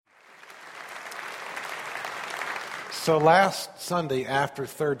So last Sunday after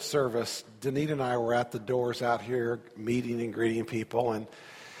third service, Danita and I were at the doors out here meeting and greeting people, and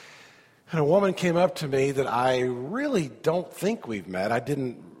a woman came up to me that I really don't think we've met. I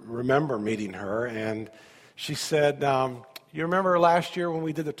didn't remember meeting her, and she said, you remember last year when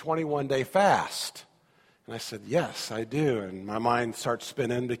we did the 21-day fast? And I said, yes, I do. And my mind starts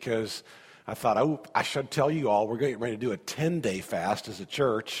spinning because I thought, oh, I should tell you all, we're getting ready to do a 10-day fast as a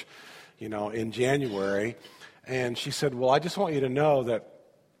church, in January. And she said, well, I just want you to know that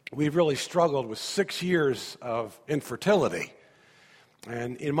we've really struggled with 6 years of infertility.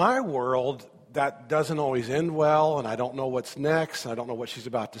 And in my world, that doesn't always end well, and I don't know what's next, and I don't know what she's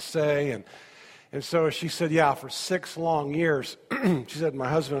about to say. And so she said, yeah, for 6 long years, she said, my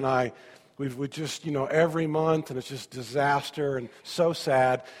husband and I, we just, every month, and it's just disaster and so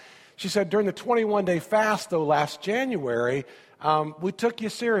sad. She said, during the 21-day fast, though, last January, we took you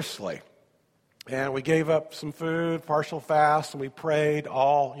seriously. And we gave up some food, partial fast, and we prayed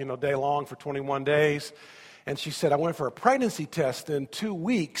all, day long for 21 days. And she said, I went for a pregnancy test in 2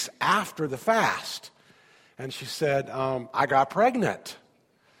 weeks after the fast. And she said, I got pregnant.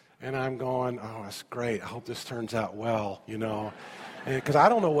 And I'm going, oh, that's great. I hope this turns out well, because I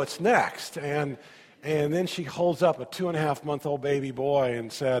don't know what's next. And then she holds up a 2.5-month-old baby boy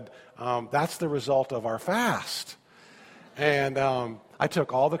and said, that's the result of our fast. And I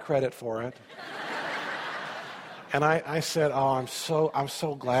took all the credit for it. And I said, oh, I'm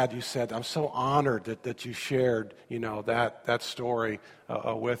so glad you said, I'm so honored that you shared, that story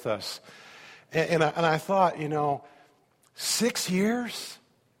with us. And I thought, 6 years,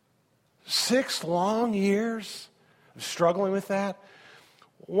 6 long years of struggling with that.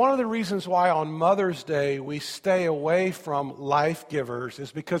 One of the reasons why on Mother's Day we stay away from life givers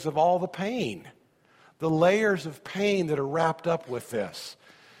is because of all the pain, the layers of pain that are wrapped up with this.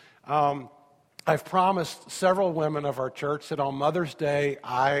 I've promised several women of our church that on Mother's Day,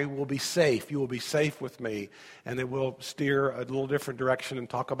 I will be safe. You will be safe with me. And it will steer a little different direction and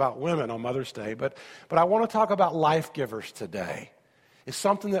talk about women on Mother's Day. But I want to talk about life givers today. It's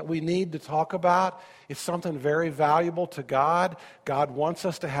something that we need to talk about. It's something very valuable to God. God wants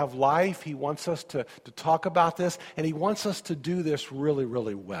us to have life. He wants us to talk about this. And He wants us to do this really,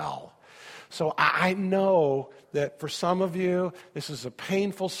 really well. So I know that for some of you, this is a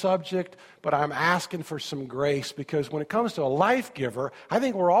painful subject, but I'm asking for some grace because when it comes to a life giver, I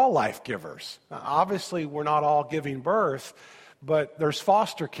think we're all life givers. Now, obviously, we're not all giving birth, but there's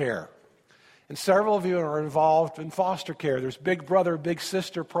foster care. And several of you are involved in foster care. There's big brother, big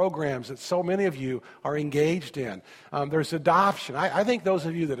sister programs that so many of you are engaged in. There's adoption. I think those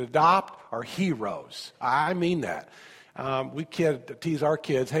of you that adopt are heroes. I mean that. We tease our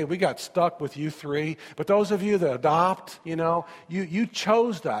kids, hey, we got stuck with you 3. But those of you that adopt, you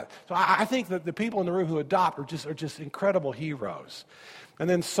chose that. So I think that the people in the room who adopt are just incredible heroes. And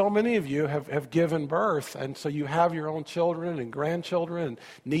then so many of you have given birth, and so you have your own children and grandchildren and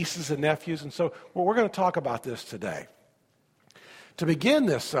nieces and nephews. And so we're going to talk about this today. To begin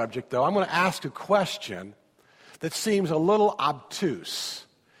this subject, though, I'm going to ask a question that seems a little obtuse.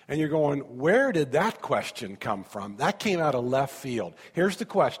 And you're going, where did that question come from? That came out of left field. Here's the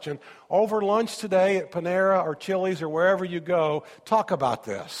question. Over lunch today at Panera or Chili's or wherever you go, talk about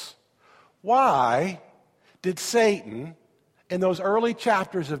this. Why did Satan, in those early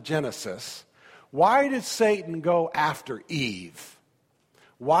chapters of Genesis, why did Satan go after Eve?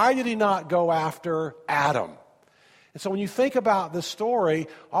 Why did he not go after Adam? And so when you think about this story,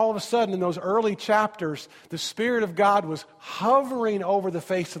 all of a sudden in those early chapters, the Spirit of God was hovering over the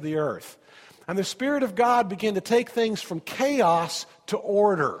face of the earth. And the Spirit of God began to take things from chaos to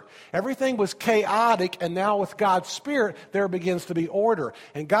order. Everything was chaotic, and now with God's Spirit, there begins to be order.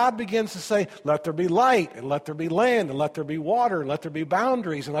 And God begins to say, let there be light, and let there be land, and let there be water, and let there be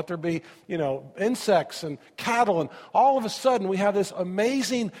boundaries, and let there be, insects and cattle. And all of a sudden, we have this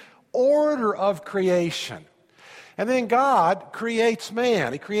amazing order of creation. And then God creates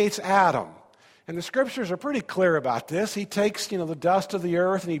man. He creates Adam. And the scriptures are pretty clear about this. He takes, the dust of the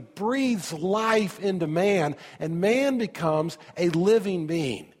earth and he breathes life into man, and man becomes a living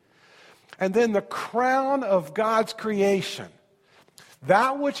being. And then the crown of God's creation,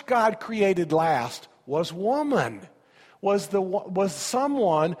 that which God created last, was woman, was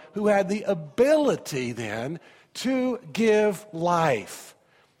someone who had the ability then to give life.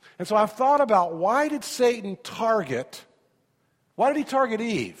 And so I've thought about, why did he target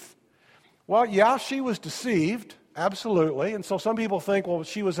Eve? Well, yeah, she was deceived, absolutely. And so some people think, well,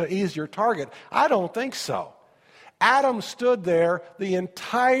 she was an easier target. I don't think so. Adam stood there the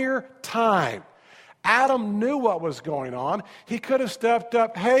entire time. Adam knew what was going on. He could have stepped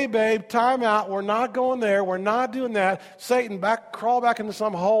up, hey, babe, time out. We're not going there. We're not doing that. Satan, crawl back into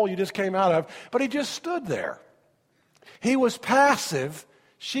some hole you just came out of. But he just stood there. He was passive.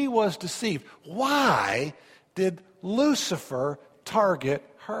 She was deceived. Why did Lucifer target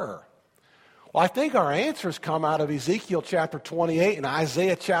her? Well, I think our answers come out of Ezekiel chapter 28 and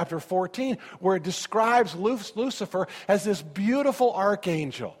Isaiah chapter 14, where it describes Lucifer as this beautiful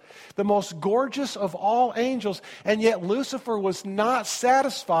archangel, the most gorgeous of all angels. And yet Lucifer was not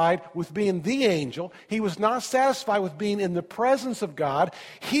satisfied with being the angel. He was not satisfied with being in the presence of God.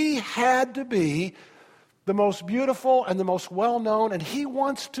 He had to be the most beautiful and the most well-known, and he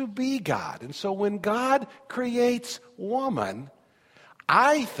wants to be God. And so when God creates woman,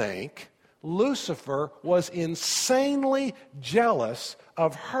 I think Lucifer was insanely jealous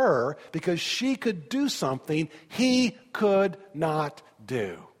of her because she could do something he could not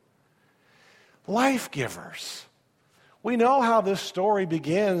do. Life givers. We know how this story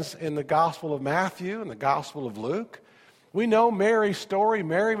begins in the Gospel of Matthew and the Gospel of Luke. We know Mary's story.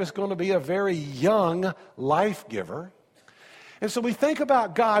 Mary was going to be a very young life giver. And so we think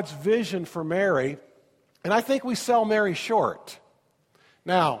about God's vision for Mary, and I think we sell Mary short.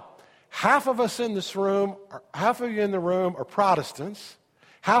 Now, half of us in this room, half of you in the room are Protestants,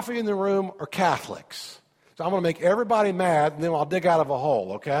 half of you in the room are Catholics. So I'm going to make everybody mad, and then I'll dig out of a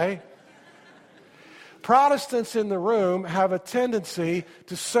hole, okay? Protestants in the room have a tendency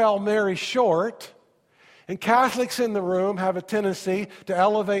to sell Mary short, and Catholics in the room have a tendency to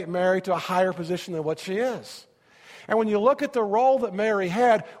elevate Mary to a higher position than what she is. And when you look at the role that Mary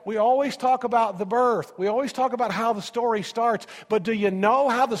had, we always talk about the birth. We always talk about how the story starts. But do you know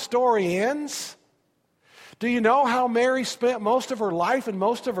how the story ends? Do you know how Mary spent most of her life and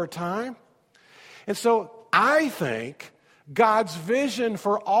most of her time? And so I think God's vision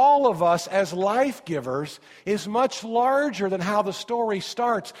for all of us as life givers is much larger than how the story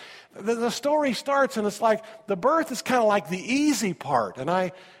starts. The story starts and it's like the birth is kind of like the easy part. And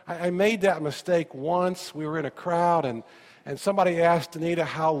I made that mistake once. We were in a crowd and somebody asked Anita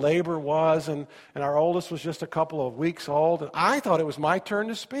how labor was, and our oldest was just a couple of weeks old. And I thought it was my turn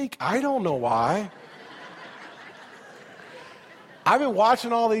to speak. I don't know why. I've been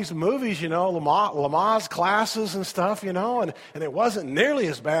watching all these movies, Lamaze classes and stuff, and it wasn't nearly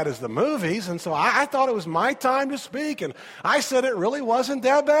as bad as the movies. And so I thought it was my time to speak. And I said it really wasn't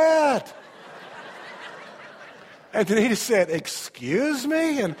that bad. And then he said, excuse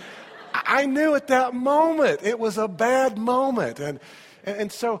me? And I knew at that moment it was a bad moment.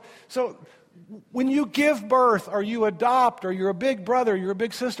 And so when you give birth or you adopt or you're a big brother, you're a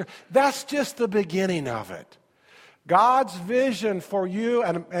big sister, that's just the beginning of it. God's vision for you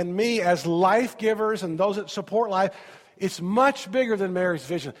and me as life givers and those that support life, it's much bigger than Mary's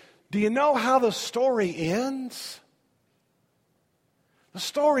vision. Do you know how the story ends? The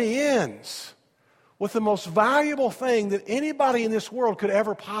story ends with the most valuable thing that anybody in this world could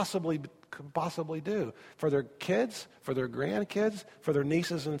ever possibly do for their kids, for their grandkids, for their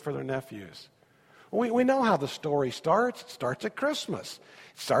nieces, and for their nephews. We know how the story starts. It starts at Christmas.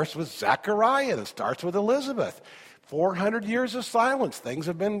 It starts with Zechariah. It starts with Elizabeth. 400 years of silence. Things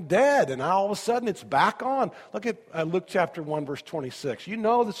have been dead, and now all of a sudden it's back on. Look at Luke chapter 1, verse 26. You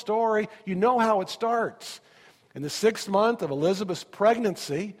know the story. You know how it starts. In the 6th month of Elizabeth's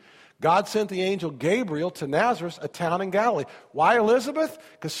pregnancy, God sent the angel Gabriel to Nazareth, a town in Galilee. Why Elizabeth?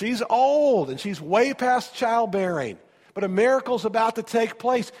 Because she's old, and she's way past childbearing. But a miracle's about to take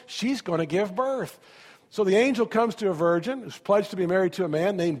place. She's going to give birth. So the angel comes to a virgin who's pledged to be married to a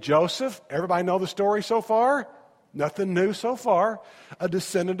man named Joseph. Everybody know the story so far? Nothing new so far. A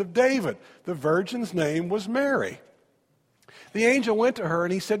descendant of David. The virgin's name was Mary. The angel went to her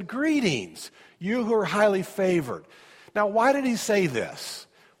and he said, greetings, you who are highly favored. Now, why did he say this?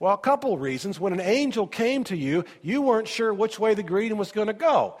 Well, a couple of reasons. When an angel came to you, you weren't sure which way the greeting was going to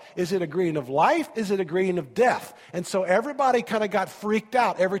go. Is it a greeting of life? Is it a greeting of death? And so everybody kind of got freaked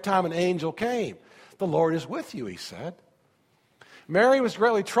out every time an angel came. The Lord is with you, he said. Mary was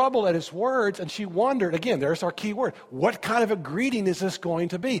greatly troubled at his words, and she wondered, again, there's our key word, what kind of a greeting is this going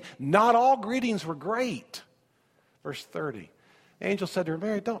to be? Not all greetings were great. Verse 30, the angel said to her,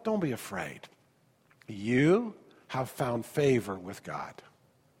 Mary, don't be afraid. You have found favor with God.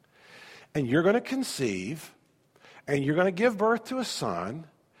 And you're going to conceive, and you're going to give birth to a son,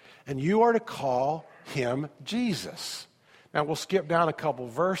 and you are to call him Jesus. Now, we'll skip down a couple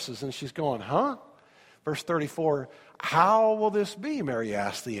verses, and she's going, huh? Verse 34, how will this be, Mary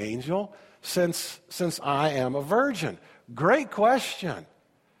asked the angel, since I am a virgin? Great question.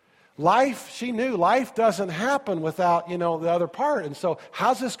 Life, she knew life doesn't happen without, the other part. And so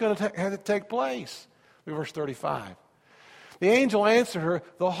how's this going to take place? Verse 35. The angel answered her,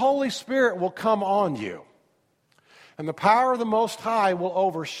 the Holy Spirit will come on you, and the power of the Most High will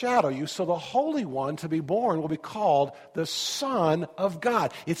overshadow you, so the Holy One to be born will be called the Son of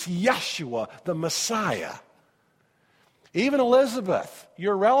God. It's Yeshua, the Messiah. Even Elizabeth,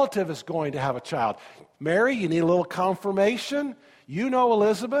 your relative, is going to have a child. Mary, you need a little confirmation. You know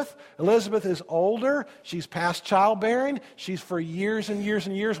Elizabeth. Elizabeth is older. She's past childbearing. She's for years and years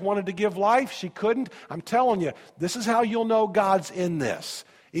and years wanted to give life. She couldn't. I'm telling you, this is how you'll know God's in this.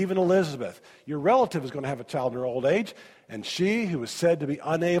 Even Elizabeth, your relative is going to have a child in her old age, and she, who is said to be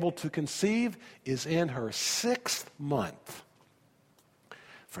unable to conceive, is in her 6th month.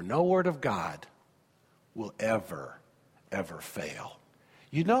 For no word of God will ever fail.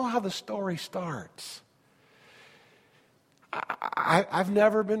 You know how the story starts. I've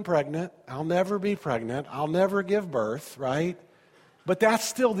never been pregnant. I'll never be pregnant. I'll never give birth, right? But that's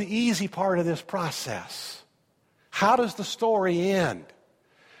still the easy part of this process. How does the story end?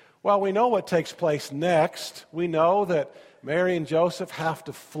 Well, we know what takes place next. We know that Mary and Joseph have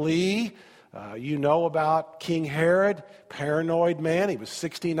to flee. You know about King Herod, paranoid man. He was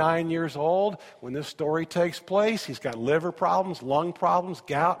 69 years old when this story takes place. He's got liver problems, lung problems,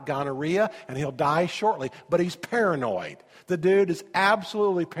 gout, gonorrhea, and he'll die shortly. But he's paranoid. The dude is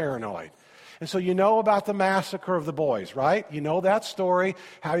absolutely paranoid. And so you know about the massacre of the boys, right? You know that story,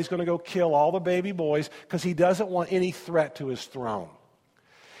 how he's going to go kill all the baby boys because he doesn't want any threat to his throne.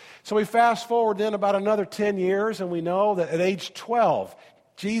 So we fast forward then about another 10 years, and we know that at age 12,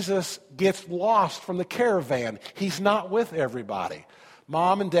 Jesus gets lost from the caravan. He's not with everybody.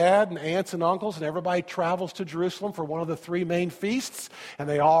 Mom and dad and aunts and uncles and everybody travels to Jerusalem for one of the 3 main feasts, and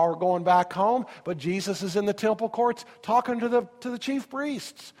they all are going back home, but Jesus is in the temple courts talking to the chief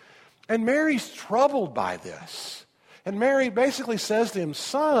priests. And Mary's troubled by this. And Mary basically says to him,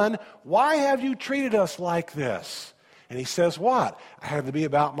 son, why have you treated us like this? And he says, what? I have to be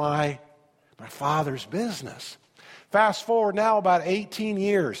about my Father's business. Fast forward now about 18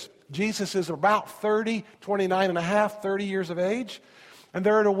 years. Jesus is about 30, 29 and a half, 30 years of age. And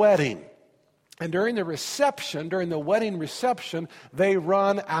they're at a wedding. And during the wedding reception, they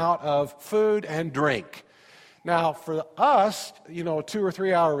run out of food and drink. Now, for us, a 2 or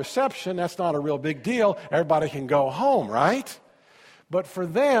 3 hour reception, that's not a real big deal. Everybody can go home, right? But for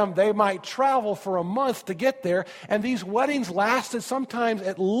them, they might travel for a month to get there. And these weddings lasted sometimes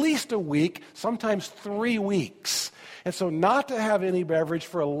at least a week, sometimes 3 weeks. And so not to have any beverage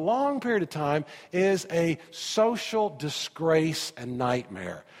for a long period of time is a social disgrace and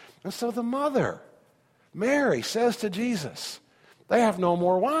nightmare. And so the mother, Mary, says to Jesus, they have no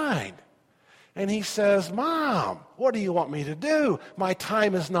more wine. And he says, Mom, what do you want me to do? My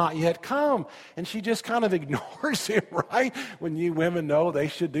time has not yet come. And she just kind of ignores him, right? When you women know they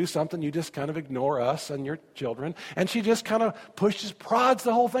should do something, you just kind of ignore us and your children. And she just kind of prods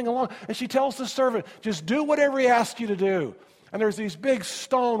the whole thing along. And she tells the servant, just do whatever he asks you to do. And there's these big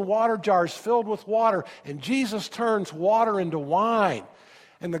stone water jars filled with water. And Jesus turns water into wine.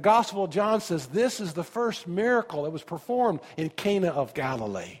 And the Gospel of John says this is the first miracle that was performed in Cana of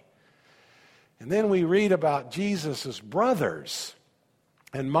Galilee. And then we read about Jesus' brothers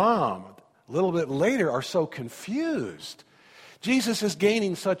and mom a little bit later are so confused. Jesus is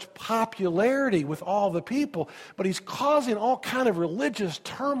gaining such popularity with all the people, but he's causing all kind of religious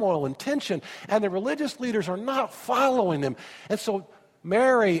turmoil and tension, and the religious leaders are not following him. And so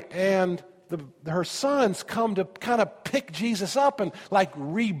Mary and her sons come to kind of pick Jesus up and like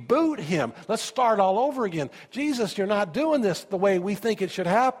reboot him. Let's start all over again. Jesus, you're not doing this the way we think it should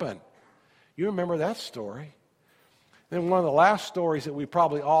happen. You remember that story. Then one of the last stories that we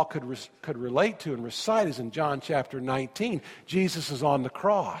probably all could relate to and recite is in John chapter 19. Jesus is on the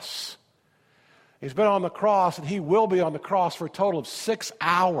cross. He's been on the cross, and he will be on the cross for a total of 6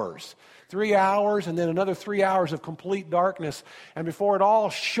 hours. 3 hours and then another 3 hours of complete darkness. And before it all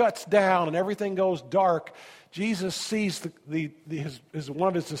shuts down and everything goes dark, Jesus sees one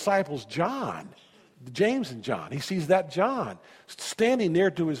of his disciples, John, James and John. He sees that John standing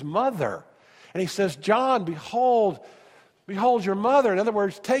near to his mother. And he says, John, behold your mother. In other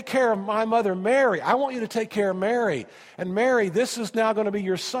words, take care of my mother, Mary. I want you to take care of Mary. And Mary, this is now going to be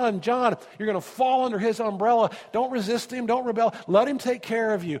your son, John. You're going to fall under his umbrella. Don't resist him. Don't rebel. Let him take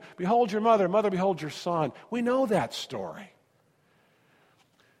care of you. Behold your mother. Mother, behold your son. We know that story.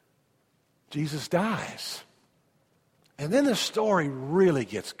 Jesus dies. And then the story really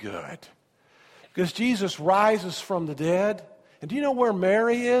gets good. Because Jesus rises from the dead. And do you know where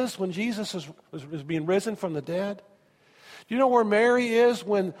Mary is when Jesus is being risen from the dead? Do you know where Mary is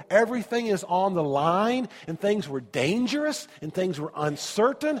when everything is on the line and things were dangerous and things were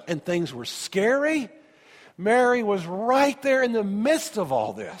uncertain and things were scary? Mary was right there in the midst of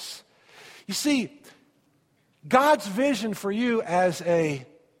all this. You see, God's vision for you as a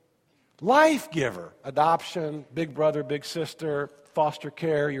life giver, adoption, big brother, big sister, foster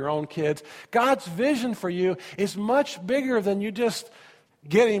care, your own kids, God's vision for you is much bigger than you just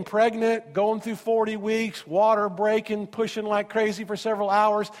getting pregnant, going through 40 weeks, water breaking, pushing like crazy for several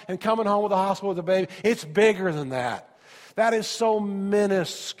hours, and coming home with the hospital with a baby. It's bigger than that. That is so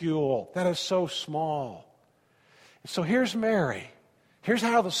minuscule. That is so small. So here's Mary. Here's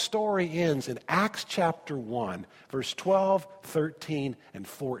how the story ends in Acts chapter 1, verse 12, 13, and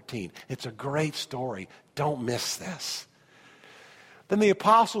 14. It's a great story. Don't miss this. Then the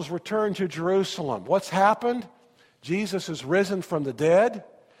apostles returned to Jerusalem. What's happened? Jesus is risen from the dead.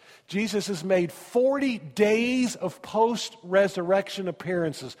 Jesus has made 40 days of post-resurrection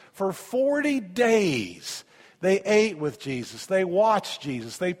appearances. For 40 days, they ate with Jesus. They watched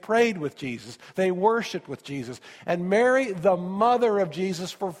Jesus. They prayed with Jesus. They worshiped with Jesus. And Mary, the mother of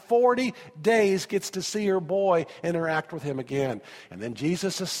Jesus, for 40 days gets to see her boy interact with him again. And then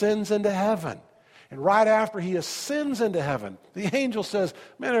Jesus ascends into heaven. And right after he ascends into heaven, the angel says,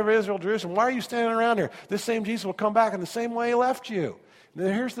 "Men of Israel, Jerusalem, why are you standing around here? This same Jesus will come back in the same way he left you." And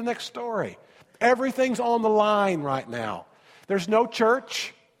then here's the next story. Everything's on the line right now. There's no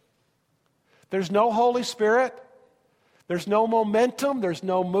church. There's no Holy Spirit. There's no momentum. There's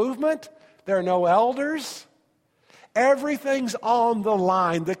no movement. There are no elders. Everything's on the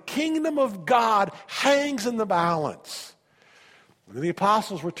line. The kingdom of God hangs in the balance. And the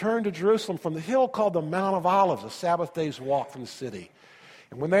apostles returned to Jerusalem from the hill called the Mount of Olives, a Sabbath day's walk from the city.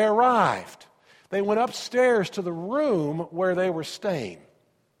 And when they arrived, they went upstairs to the room where they were staying.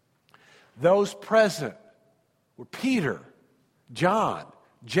 Those present were Peter, John,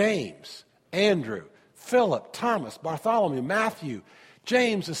 James, Andrew, Philip, Thomas, Bartholomew, Matthew,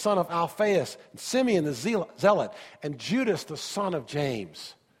 James the son of Alphaeus, and Simeon the zealot, and Judas the son of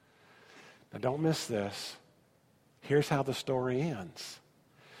James. Now don't miss this. Here's how the story ends.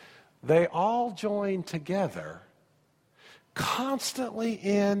 They all joined together constantly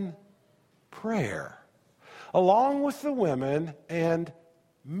in prayer, along with the women and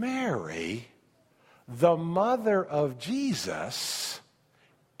Mary, the mother of Jesus,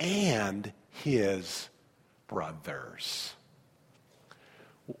 and his brothers.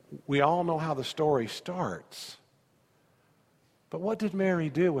 We all know how the story starts. But what did Mary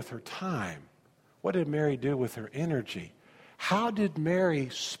do with her time? What did Mary do with her energy? How did Mary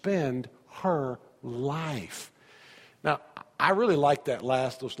spend her life? Now, I really like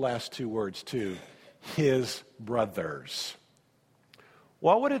those last two words too. His brothers.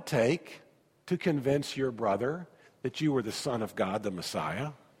 What would it take to convince your brother that you were the Son of God, the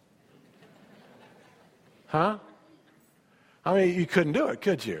Messiah? Huh? I mean, you couldn't do it,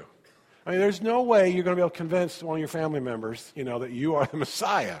 could you? I mean, there's no way you're going to be able to convince one of your family members, that you are the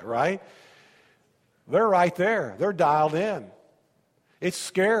Messiah, right? They're right there. They're dialed in. It's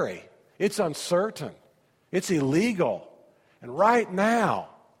scary. It's uncertain. It's illegal. And right now,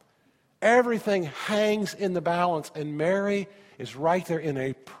 everything hangs in the balance, and Mary is right there in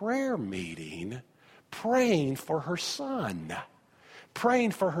a prayer meeting praying for her son.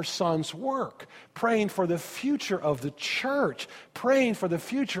 Praying for her son's work, praying for the future of the church, praying for the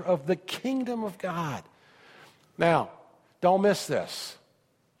future of the kingdom of God. Now, don't miss this.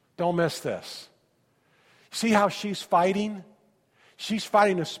 Don't miss this. See how she's fighting? She's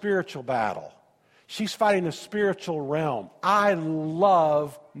fighting a spiritual battle. She's fighting a spiritual realm. I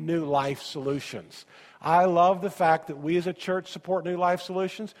love New Life Solutions. I love the fact that we as a church support New Life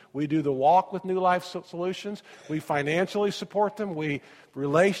Solutions. We do the walk with New Life Solutions. We financially support them. We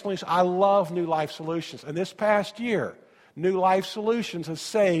relationally. I love New Life Solutions. And this past year, New Life Solutions has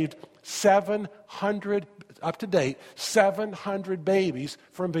saved 700, up to date, 700 babies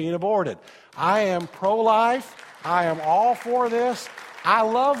from being aborted. I am pro-life. I am all for this. I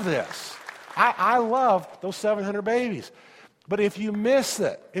love this. I love those 700 babies. But if you miss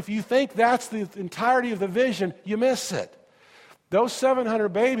it, if you think that's the entirety of the vision, you miss it. Those 700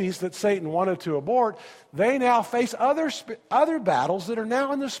 babies that Satan wanted to abort, they now face other battles that are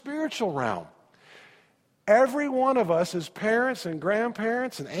now in the spiritual realm. Every one of us as parents and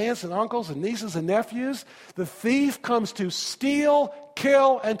grandparents and aunts and uncles and nieces and nephews, the thief comes to steal,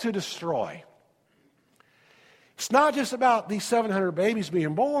 kill, and to destroy. It's not just about these 700 babies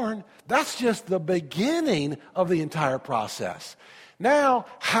being born. That's just the beginning of the entire process. Now,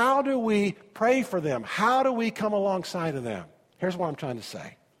 how do we pray for them? How do we come alongside of them? Here's what I'm trying to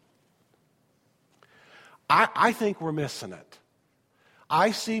say. I think we're missing it.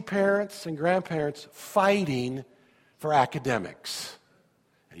 I see parents and grandparents fighting for academics.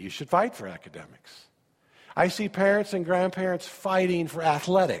 And you should fight for academics. I see parents and grandparents fighting for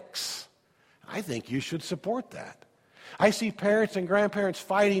athletics. I think you should support that. I see parents and grandparents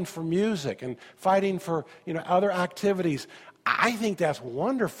fighting for music and fighting for, other activities. I think that's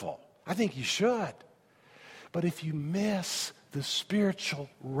wonderful. I think you should. But if you miss the spiritual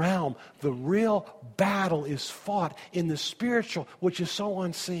realm, the real battle is fought in the spiritual, which is so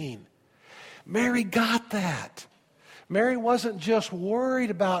unseen. Mary got that. Mary wasn't just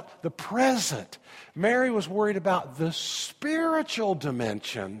worried about the present. Mary was worried about the spiritual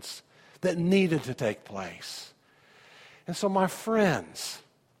dimensions that needed to take place. And so, my friends,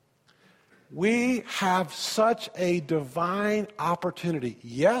 we have such a divine opportunity.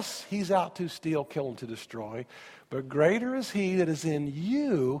 Yes, he's out to steal, kill, and to destroy, but greater is he that is in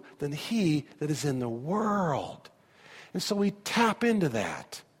you than he that is in the world. And so we tap into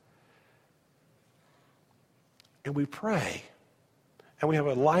that. And we pray. And we have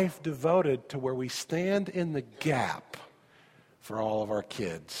a life devoted to where we stand in the gap for all of our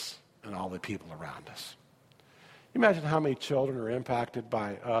kids and all the people around us. You imagine how many children are impacted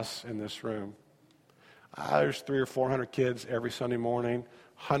by us in this room. There's 300 or 400 kids every Sunday morning,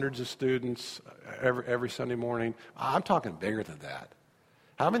 hundreds of students every Sunday morning. I'm talking bigger than that.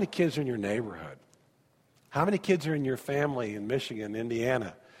 How many kids are in your neighborhood? How many kids are in your family in Michigan,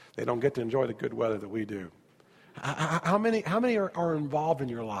 Indiana? They don't get to enjoy the good weather that we do. How many are involved in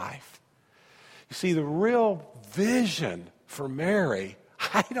your life? You see, the real vision for Mary,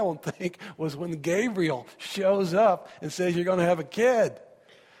 I don't think, was when Gabriel shows up and says you're going to have a kid.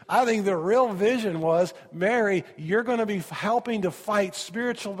 I think the real vision was, Mary, you're going to be helping to fight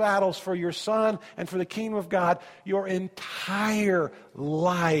spiritual battles for your son and for the kingdom of God your entire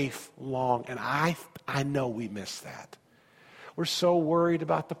life long. And I know we miss that. We're so worried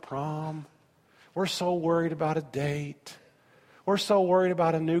about the prom. We're so worried about a date. We're so worried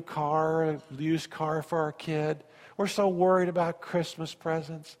about a new car, a used car for our kid. We're so worried about Christmas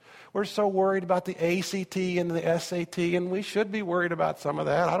presents. We're so worried about the ACT and the SAT, and we should be worried about some of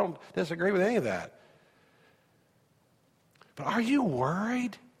that. I don't disagree with any of that. But are you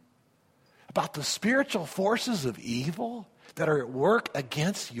worried about the spiritual forces of evil that are at work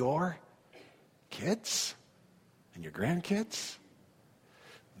against your kids and your grandkids?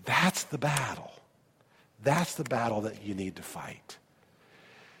 That's the battle. That's the battle that you need to fight.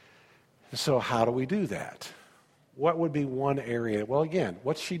 So how do we do that? What would be one area? Well, again,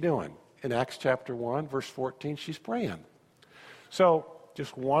 what's she doing? In Acts chapter 1, verse 14, she's praying. So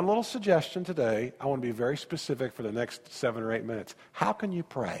just one little suggestion today. I want to be very specific for the next 7 or 8 minutes. How can you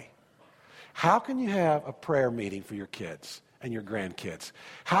pray? How can you have a prayer meeting for your kids and your grandkids?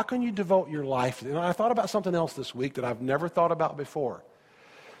 How can you devote your life? And I thought about something else this week that I've never thought about before.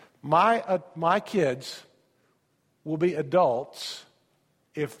 My kids will be adults,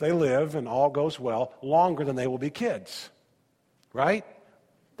 if they live and all goes well, longer than they will be kids, right?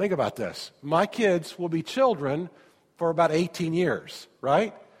 Think about this. My kids will be children for about 18 years,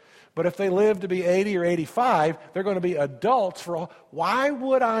 right? But if they live to be 80 or 85, they're going to be adults for all. Why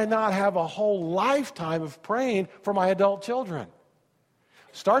would I not have a whole lifetime of praying for my adult children?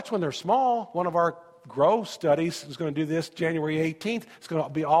 Starts when they're small. One of our Grow studies is going to do this January 18th. It's going to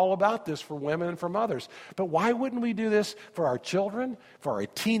be all about this for women and for mothers. But why wouldn't we do this for our children, for our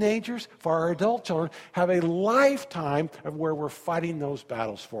teenagers, for our adult children? Have a lifetime of where we're fighting those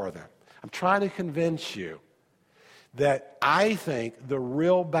battles for them. I'm trying to convince you that I think the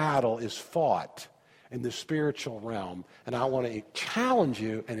real battle is fought in the spiritual realm. And I want to challenge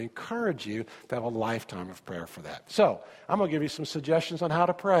you and encourage you to have a lifetime of prayer for that. So I'm going to give you some suggestions on how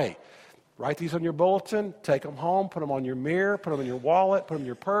to pray. Write these on your bulletin, take them home, put them on your mirror, put them in your wallet, put them in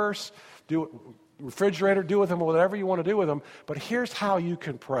your purse, do it, refrigerator, do with them whatever you want to do with them. But here's how you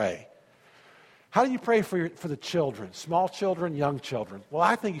can pray. How do you pray for the children, small children, young children? Well,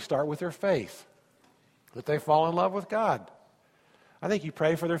 I think you start with their faith, that they fall in love with God. I think you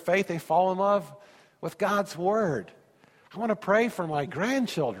pray for their faith, they fall in love with God's Word. I want to pray for my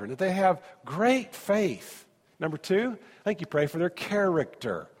grandchildren, that they have great faith. Number 2, I think you pray for their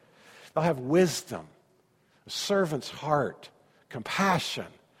character. They'll have wisdom, a servant's heart, compassion,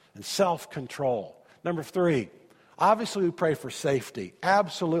 and self-control. Number 3, obviously we pray for safety.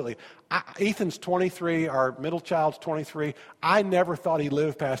 Absolutely. Ethan's 23, our middle child's 23. I never thought he'd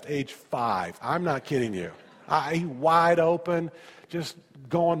live past age 5. I'm not kidding you. He's wide open, just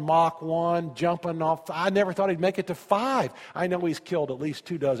going Mach 1, jumping off. I never thought he'd make it to 5. I know he's killed at least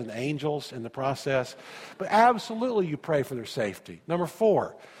 24 angels in the process. But absolutely you pray for their safety. Number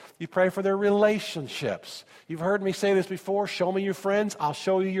 4, you pray for their relationships. You've heard me say this before. Show me your friends, I'll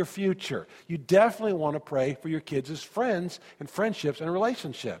show you your future. You definitely want to pray for your kids as friends and friendships and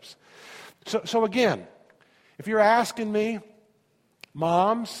relationships. So again, If you're asking me,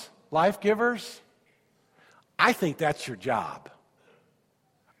 moms, life givers, I think that's your job.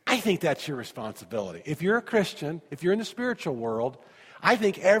 I think that's your responsibility. If you're a Christian, if you're in the spiritual world, I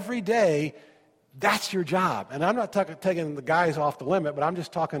think every day that's your job. And I'm not taking the guys off the limit, but I'm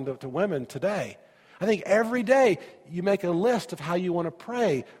just talking to women today. I think every day you make a list of how you want to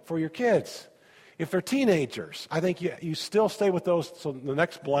pray for your kids. If they're teenagers, I think you still stay with those. So the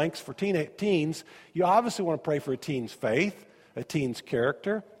next blanks for teens, you obviously want to pray for a teen's faith, a teen's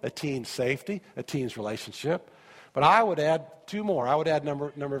character, a teen's safety, a teen's relationship. But I would add two more. I would add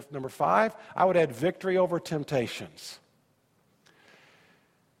number 5. I would add victory over temptations.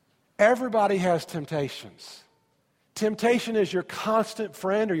 Everybody has temptations. Temptation is your constant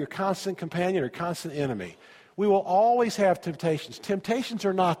friend or your constant companion or constant enemy. We will always have temptations. Temptations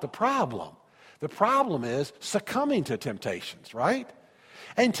are not the problem. The problem is succumbing to temptations, right?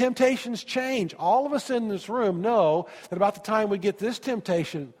 And temptations change. All of us in this room know that about the time we get this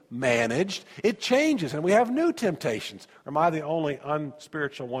temptation managed, it changes and we have new temptations. Or am I the only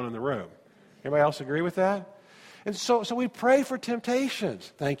unspiritual one in the room? Anybody else agree with that? And so we pray for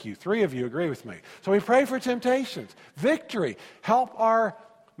temptations. Thank you. 3 of you agree with me. So we pray for temptations. Victory. Help our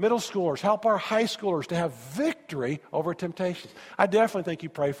middle schoolers, help our high schoolers to have victory over temptations. I definitely think you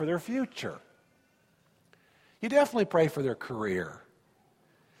pray for their future. You definitely pray for their career.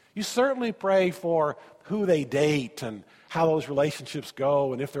 You certainly pray for who they date and how those relationships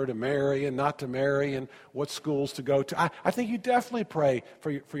go and if they're to marry and not to marry and what schools to go to. I think you definitely pray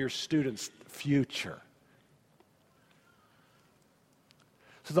for your students' future.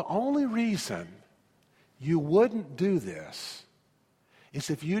 So the only reason you wouldn't do this is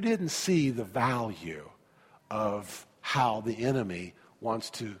if you didn't see the value of how the enemy wants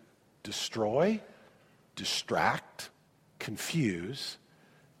to destroy, distract, confuse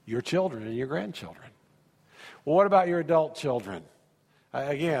your children and your grandchildren. Well, what about your adult children?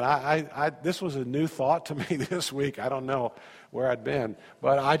 Again, this was a new thought to me this week. I don't know where I'd been,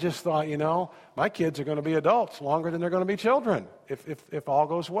 but I just thought, my kids are going to be adults longer than they're going to be children if all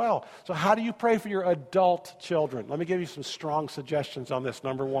goes well. So how do you pray for your adult children? Let me give you some strong suggestions on this.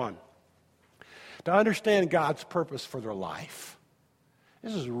 Number 1, to understand God's purpose for their life.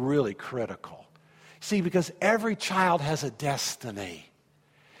 This is really critical. See, because every child has a destiny.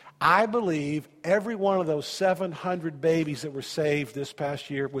 I believe every one of those 700 babies that were saved this past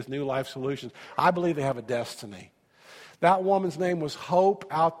year with New Life Solutions, I believe they have a destiny. That woman's name was Hope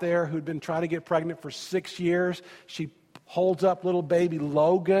out there who'd been trying to get pregnant for 6 years. She holds up little baby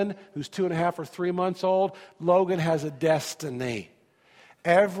Logan, who's 2.5 or 3 months old. Logan has a destiny.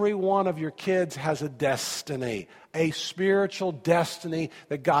 Every one of your kids has a destiny, a spiritual destiny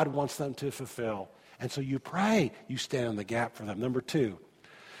that God wants them to fulfill. And so you pray, you stand in the gap for them. Number 2,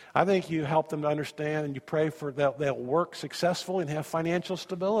 I think you help them to understand and you pray for they'll work successfully and have financial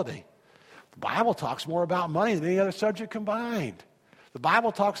stability. The Bible talks more about money than any other subject combined. The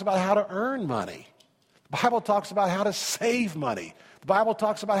Bible talks about how to earn money. The Bible talks about how to save money. The Bible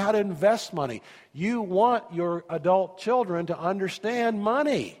talks about how to invest money. You want your adult children to understand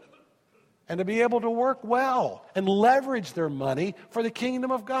money and to be able to work well and leverage their money for the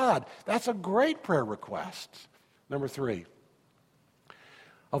kingdom of God. That's a great prayer request. Number 3,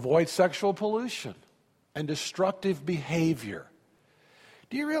 avoid sexual pollution and destructive behavior.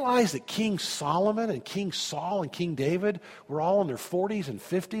 Do you realize that King Solomon and King Saul and King David were all in their 40s and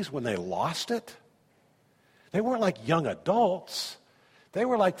 50s when they lost it? They weren't like young adults. They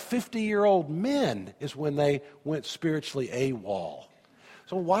were like 50-year-old men is when they went spiritually AWOL.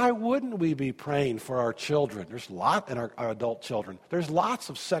 So why wouldn't we be praying for our children? There's a lot in our adult children. There's lots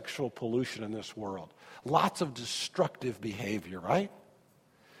of sexual pollution in this world. Lots of destructive behavior, right?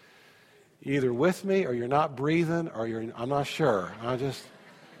 You're either with me or you're not breathing or I'm not sure.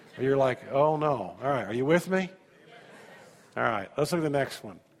 You're like, oh no. All right, are you with me? All right, let's look at the next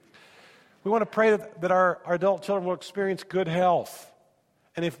one. We want to pray that our adult children will experience good health.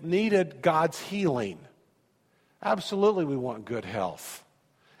 And if needed, God's healing. Absolutely, we want good health.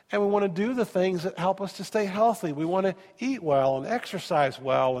 And we want to do the things that help us to stay healthy. We want to eat well and exercise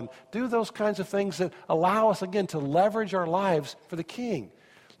well and do those kinds of things that allow us, again, to leverage our lives for the King.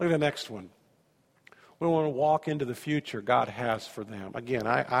 Look at the next one. We want to walk into the future God has for them. Again,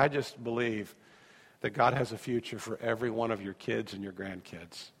 I just believe that God has a future for every one of your kids and your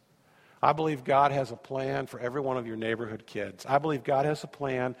grandkids. I believe God has a plan for every one of your neighborhood kids. I believe God has a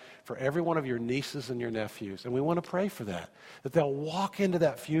plan for every one of your nieces and your nephews. And we want to pray for that they'll walk into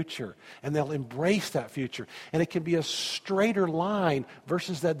that future and they'll embrace that future. And it can be a straighter line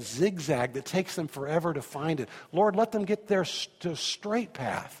versus that zigzag that takes them forever to find it. Lord, let them get there to a straight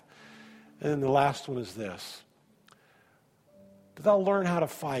path. And then the last one is this: that they'll learn how to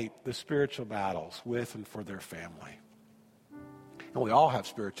fight the spiritual battles with and for their family. And we all have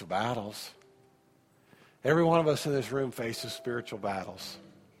spiritual battles. Every one of us in this room faces spiritual battles.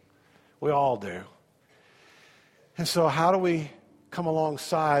 We all do. And so how do we come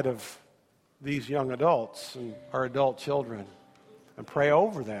alongside of these young adults and our adult children and pray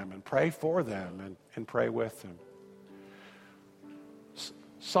over them and pray for them and pray with them?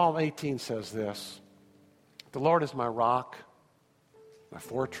 Psalm 18 says this: "The Lord is my rock, my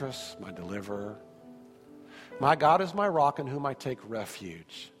fortress, my deliverer. My God is my rock in whom I take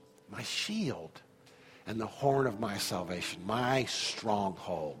refuge, my shield and the horn of my salvation, my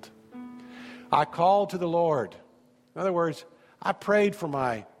stronghold. I called to the Lord." In other words, I prayed for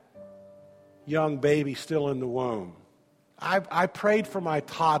my young baby still in the womb. I prayed for my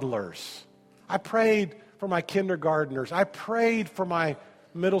toddlers. I prayed for my kindergartners. I prayed for my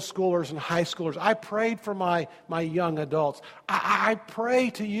middle schoolers and high schoolers. I prayed for my young adults. I pray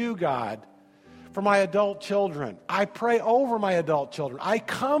to you, God, for my adult children. I pray over my adult children. I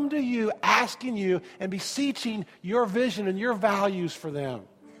come to you asking you and beseeching your vision and your values for them.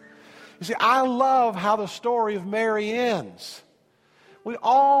 You see, I love how the story of Mary ends. We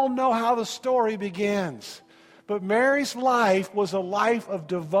all know how the story begins. But Mary's life was a life of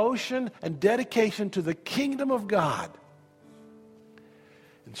devotion and dedication to the kingdom of God.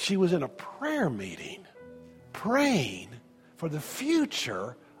 And she was in a prayer meeting, praying for the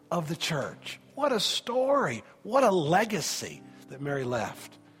future of the church. What a story. What a legacy that Mary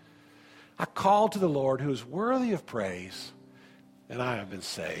left. I called to the Lord who is worthy of praise, and I have been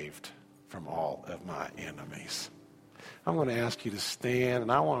saved from all of my enemies. I'm going to ask you to stand,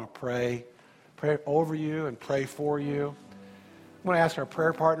 and I want to pray over you and pray for you. I'm going to ask our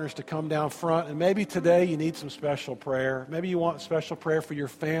prayer partners to come down front, and maybe today you need some special prayer. Maybe you want special prayer for your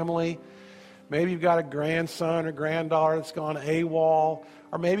family. Maybe you've got a grandson or granddaughter that's gone AWOL,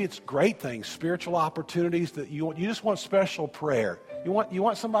 or maybe it's great things, spiritual opportunities that you just want special prayer. You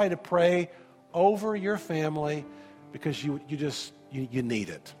want somebody to pray over your family because you need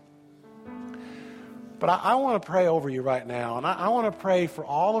it. But I want to pray over you right now, and I want to pray for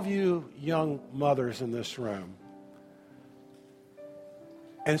all of you young mothers in this room,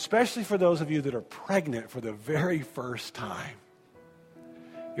 and especially for those of you that are pregnant for the very first time.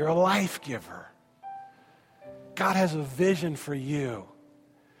 You're a life giver. God has a vision for you.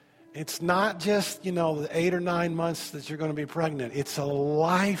 It's not just, the 8 or 9 months that you're going to be pregnant. It's a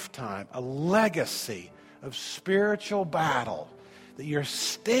lifetime, a legacy of spiritual battle that you're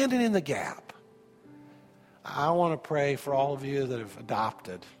standing in the gap. I want to pray for all of you that have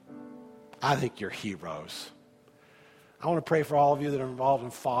adopted. I think you're heroes. I want to pray for all of you that are involved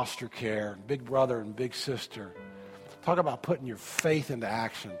in foster care, big brother and big sister. Talk about putting your faith into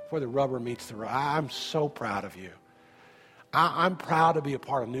action where the rubber meets the road. I'm so proud of you. I'm proud to be a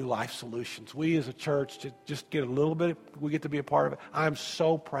part of New Life Solutions. We as a church just get a little bit, we get to be a part of it. I'm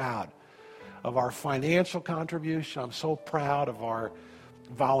so proud of our financial contribution. I'm so proud of our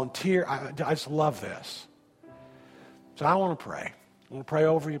volunteer. I just love this. So I want to pray. I want to pray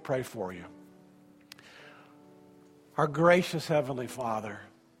over you, pray for you. Our gracious Heavenly Father,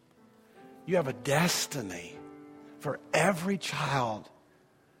 you have a destiny for every child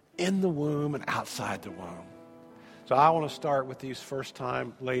in the womb and outside the womb. So I want to start with these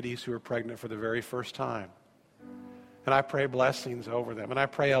first-time ladies who are pregnant for the very first time. And I pray blessings over them. And I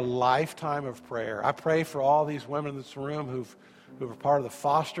pray a lifetime of prayer. I pray for all these women in this room who are part of the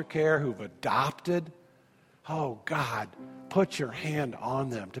foster care, who've adopted. Oh, God, put your hand on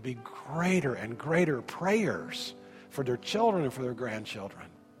them to be greater and greater prayers for their children and for their grandchildren.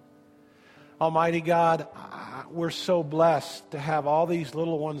 Almighty God, we're so blessed to have all these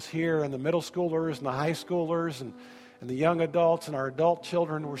little ones here, and the middle schoolers and the high schoolers and the young adults and our adult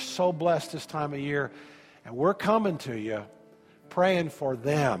children. We're so blessed this time of year. And we're coming to you praying for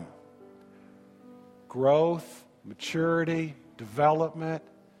them. Growth, maturity, development,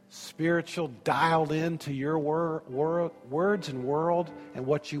 spiritual, dialed into your words and world and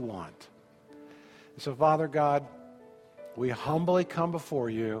what you want. And so, Father God, we humbly come before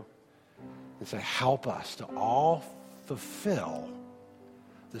you and say, help us to all fulfill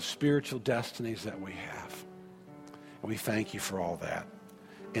the spiritual destinies that we have. And we thank you for all that.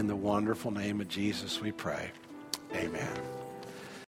 In the wonderful name of Jesus we pray. Amen.